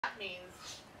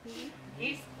means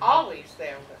He's always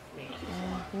there with me.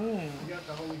 You got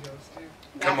the Holy Ghost too.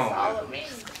 That's all it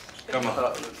means. Come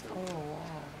on.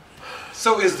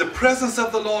 So is the presence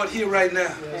of the Lord here right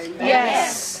now?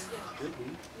 Yes.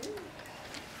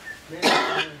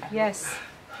 Yes. Yes.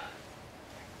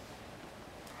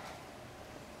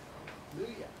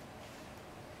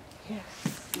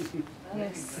 Yes.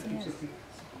 Yes.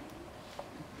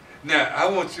 Now, I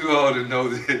want you all to know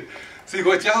that, see,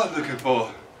 what y'all looking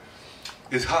for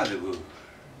is Hollywood.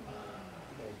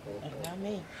 Not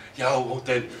me. Y'all want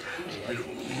that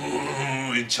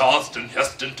in Charleston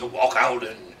Heston to walk out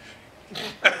and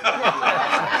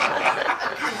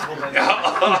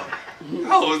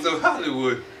y'all want some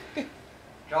Hollywood.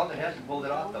 Charlton Heston pulled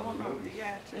it off though. And her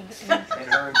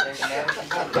taking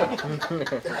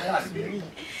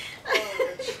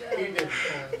that.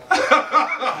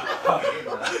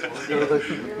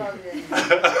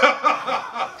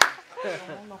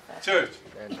 Church,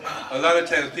 a lot of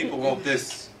times people want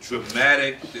this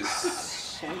dramatic,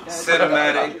 this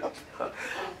cinematic,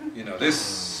 you know,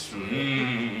 this.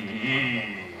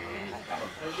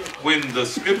 When the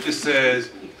scripture says,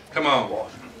 come on,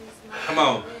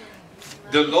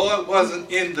 the Lord wasn't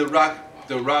in the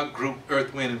rock group,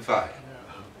 Earth, Wind, and Fire.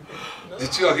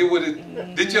 Did y'all hear what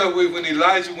it? Did y'all when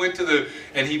Elijah went to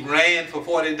and he ran for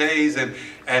 40 days and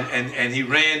he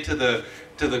ran to the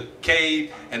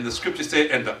cave, and the scripture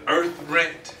said, and the earth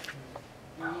rent,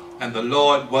 and the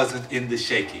Lord wasn't in the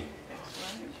shaking.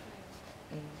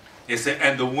 It said,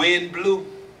 and the wind blew,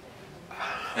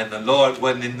 and the Lord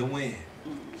wasn't in the wind.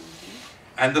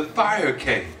 And the fire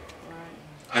came,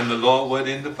 and the Lord wasn't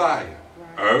in the fire.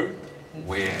 Earth,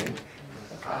 wind,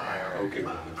 fire. Okay.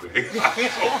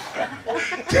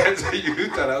 That's how you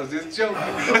thought I was just joking.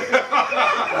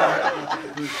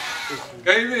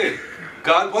 Amen.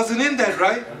 God wasn't in that,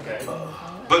 right? Okay.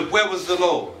 But where was the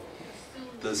Lord?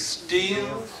 The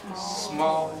still,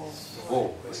 small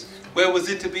voice. Where was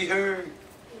it to be heard?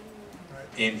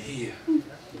 In here.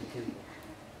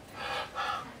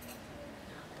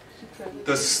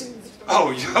 Oh,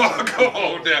 y'all, come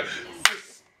on now.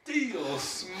 The still,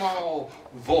 small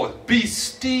voice. Be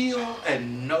still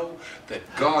and know that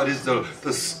God is the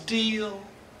still,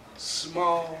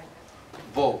 small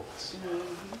voice.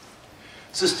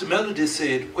 Sister Melody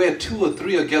said, where two or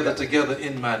three are gathered together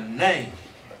in my name,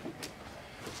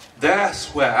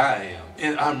 that's where I am.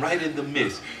 And I'm right in the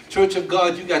midst. Church of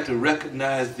God, you got to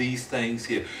recognize these things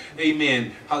here.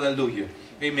 Amen. Hallelujah.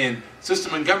 Amen.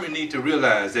 Sister Montgomery needs to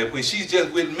realize that when she's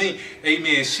just with me,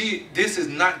 amen, this is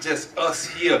not just us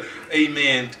here,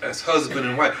 amen, as husband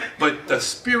and wife, but the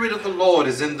Spirit of the Lord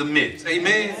is in the midst.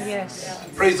 Amen. Yes.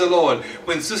 Praise the Lord.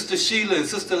 When Sister Sheila and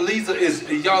Sister Lisa is,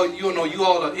 y'all, you know, you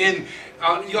all are in,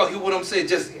 y'all hear what I'm saying?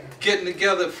 Just getting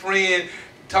together, friend,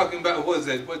 talking about, what is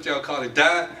that? What y'all call it?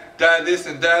 Die this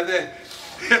and die that.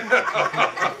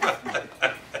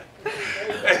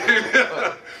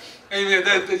 Amen.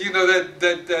 That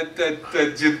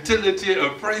gentility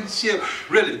of friendship.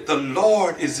 Really, the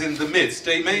Lord is in the midst.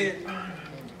 Amen.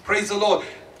 Praise the Lord.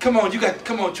 Come on,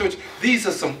 come on, church. These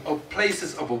are some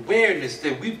places of awareness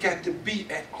that we've got to be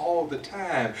at all the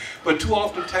time. But too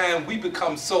often time we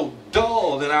become so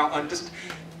dull in our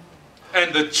understanding.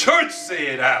 And the church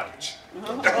said, ouch.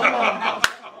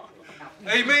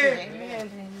 Amen.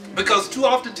 Because too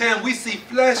often time we see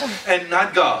flesh and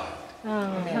not God.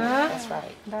 That's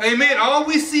right. Amen. All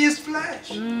we see is flesh.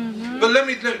 But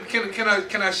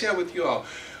can I share with you all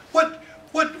what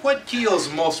kills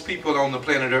most people on the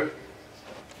planet Earth?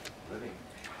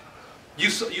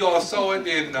 You all saw it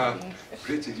in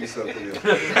Richard. You saw it in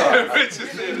Richard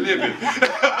said living.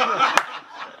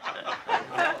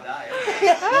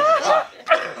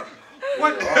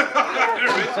 What?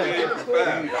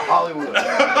 Hollywood.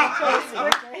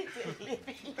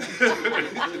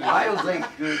 Miles ain't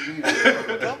good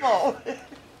either. Come on.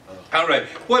 All right.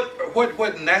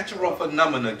 What natural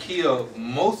phenomena kill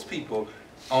most people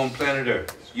on planet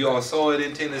Earth? You all saw it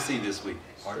in Tennessee this week.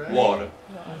 Water.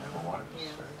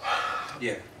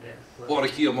 Yeah. Water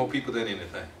kills more people than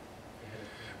anything.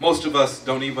 Most of us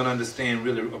don't even understand,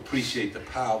 really appreciate the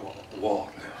power of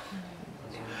water.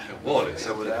 And water is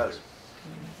something else.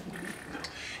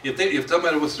 If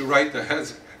somebody was to write the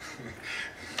hazard,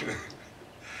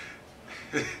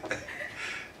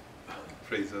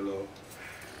 praise the Lord,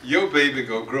 your baby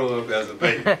gonna grow up as a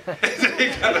baby.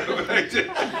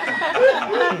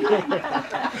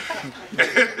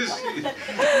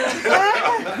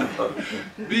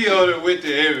 Be on it with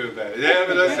to everybody.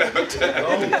 Having us our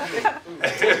time.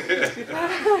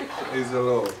 Praise the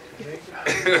Lord.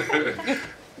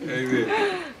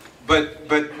 Amen. But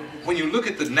when you look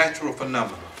at the natural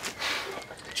phenomena,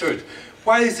 church.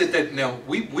 Why is it that now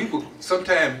we will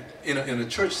sometime in a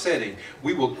church setting,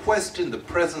 we will question the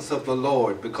presence of the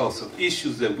Lord because of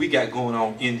issues that we got going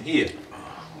on in here.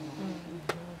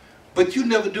 But you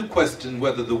never do question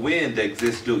whether the wind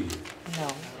exists, do you? No.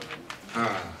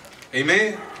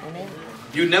 Amen? Amen.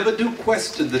 You never do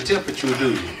question the temperature,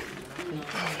 do you?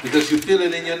 Because you feel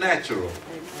it in your natural.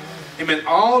 Amen.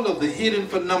 All of the hidden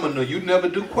phenomena, you never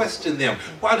do question them.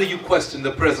 Why do you question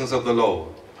the presence of the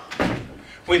Lord?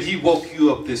 When He woke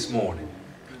you up this morning,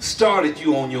 started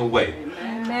you on your way.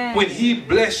 Amen. When He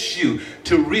blessed you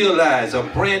to realize a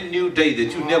brand new day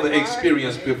that you never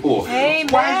experienced before. Amen.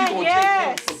 Why are you going to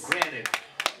Yes. take Him for granted?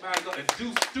 My God, and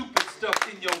do stupid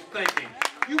stuff in your thinking.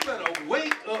 You better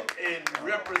wake up and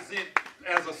represent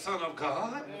as a son of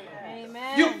God.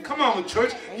 Amen. You come on,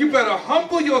 church. You better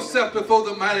humble yourself before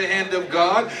the mighty hand of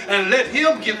God and let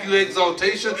Him give you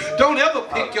exaltation. Don't ever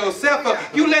pick yourself up.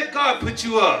 You let God put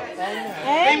you up.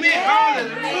 Amen.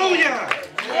 Hallelujah.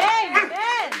 Amen.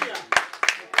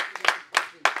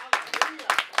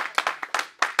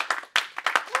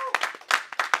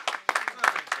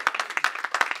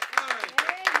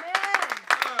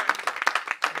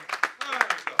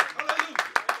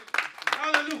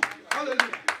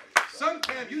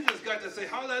 Sometimes you just got to say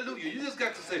hallelujah. You just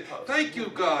got to say thank you,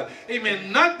 God.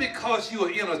 Amen. Not because you are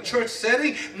in a church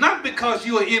setting, not because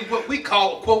you are in what we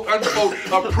call, quote unquote,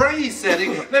 a praise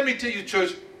setting. Let me tell you,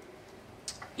 church,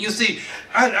 you see,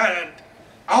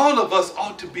 all of us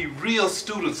ought to be real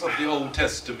students of the Old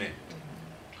Testament.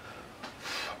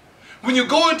 When you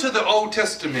go into the Old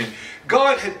Testament,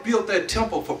 God had built that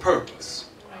temple for purpose.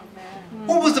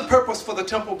 What was the purpose for the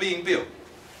temple being built?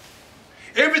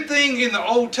 Everything in the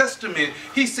Old Testament,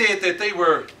 He said that they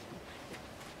were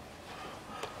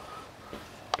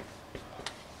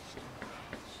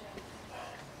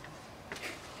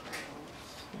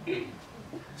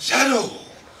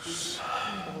shadows.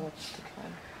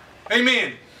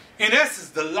 Amen. In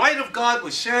essence, the light of God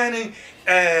was shining,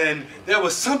 and there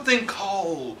was something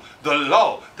called the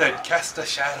law that cast a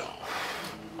shadow.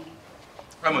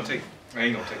 I ain't gonna take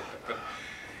that, but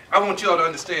I want you all to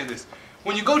understand this.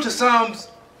 When you go to Psalms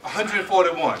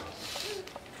 141,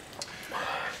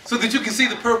 so that you can see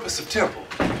the purpose of temple,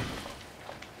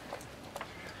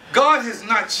 God has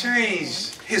not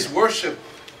changed His worship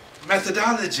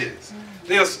methodologies.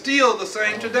 They are still the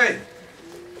same today.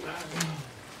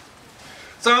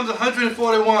 Psalms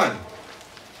 141.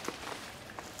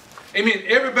 Amen.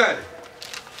 Everybody.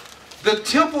 The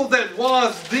temple that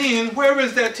was then, where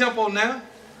is that temple now?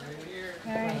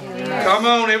 Come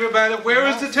on, everybody. Where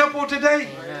is the temple today?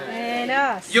 And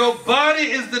us. Your body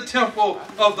is the temple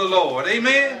of the Lord.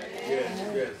 Amen?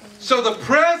 Yes. So the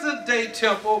present day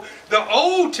temple, the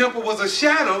old temple was a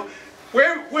shadow.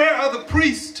 Where are the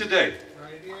priests today?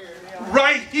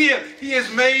 Right here. He has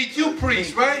made you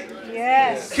priests, right?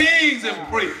 Yes. Kings and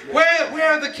priests.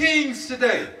 Where are the kings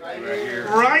today?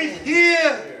 Right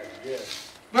here.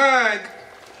 My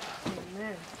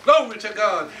glory to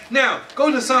God. Now, go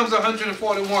to Psalms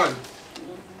 141.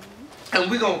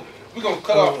 And we're gonna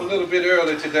cut off a little bit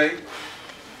early today.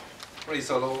 Praise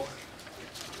the Lord.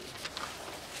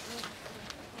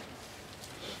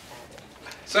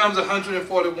 Psalms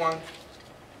 141.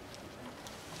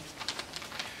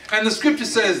 And the scripture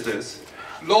says this: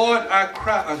 Lord, I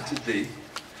cry unto thee,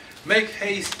 make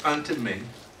haste unto me,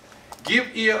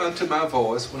 give ear unto my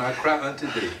voice when I cry unto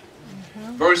thee.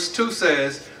 Verse 2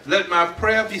 says, let my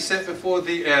prayer be set before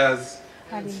thee as...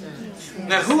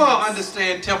 Now, who all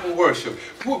understand temple worship?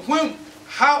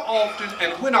 How often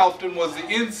and when often was the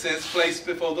incense placed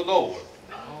before the Lord?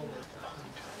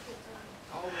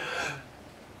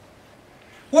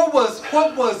 What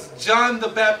was John the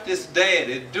Baptist's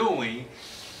daddy doing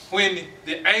when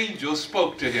the angel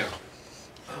spoke to him?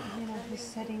 He's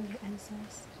setting the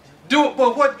incense.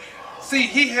 But what? See,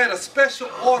 he had a special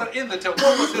order in the temple.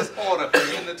 What was his order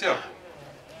in the temple?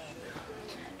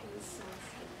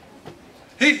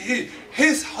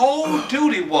 His whole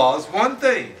duty was one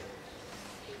thing.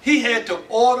 He had to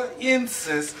order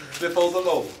incense before the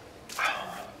Lord.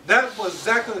 That was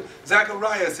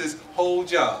Zacharias' whole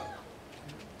job.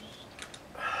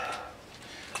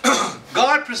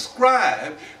 God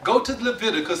prescribed, go to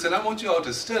Leviticus, and I want you all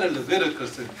to study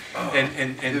Leviticus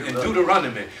and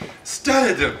Deuteronomy.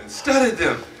 Study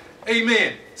them.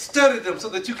 Amen. Study them so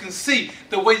that you can see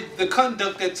the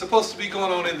conduct that's supposed to be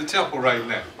going on in the temple right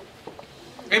now.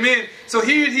 Amen. So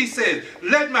here he says,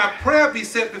 let my prayer be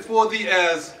set before thee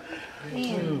as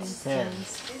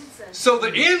Incense. So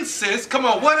the incense, come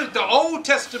on, what is the Old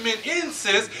Testament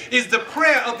incense is the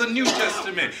prayer of the New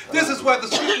Testament. This is why the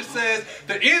scripture says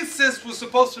the incense was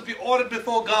supposed to be ordered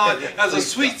before God as a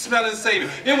sweet smelling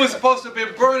savor. It was supposed to be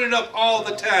burning up all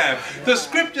the time. The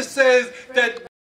scripture says that